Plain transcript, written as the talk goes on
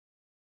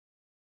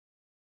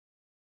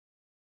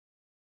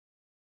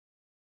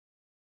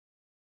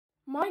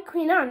My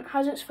queen ant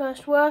has its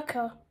first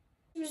worker.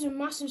 It was a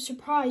massive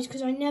surprise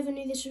because I never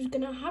knew this was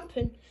going to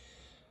happen.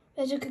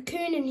 There's a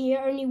cocoon in here,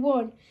 only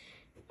one,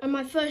 and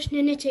my first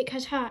nenitic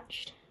has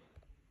hatched.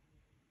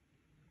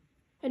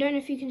 I don't know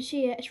if you can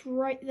see it, it's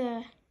right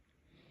there.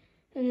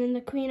 And then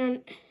the queen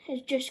ant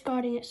is just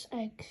guarding its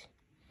eggs.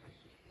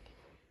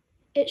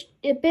 It's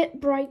a bit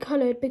bright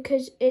coloured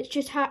because it's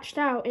just hatched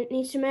out. It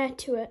needs some air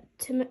to it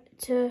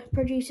to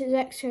produce its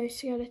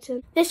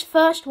exoskeleton. This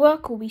first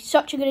worker will be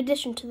such a good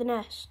addition to the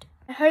nest.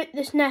 I hope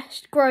this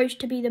nest grows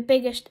to be the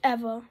biggest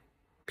ever.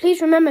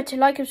 Please remember to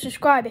like and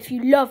subscribe if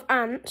you love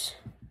ants.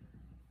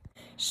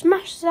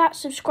 Smash that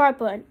subscribe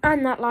button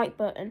and that like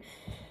button.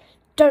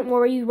 Don't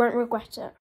worry, you won't regret it.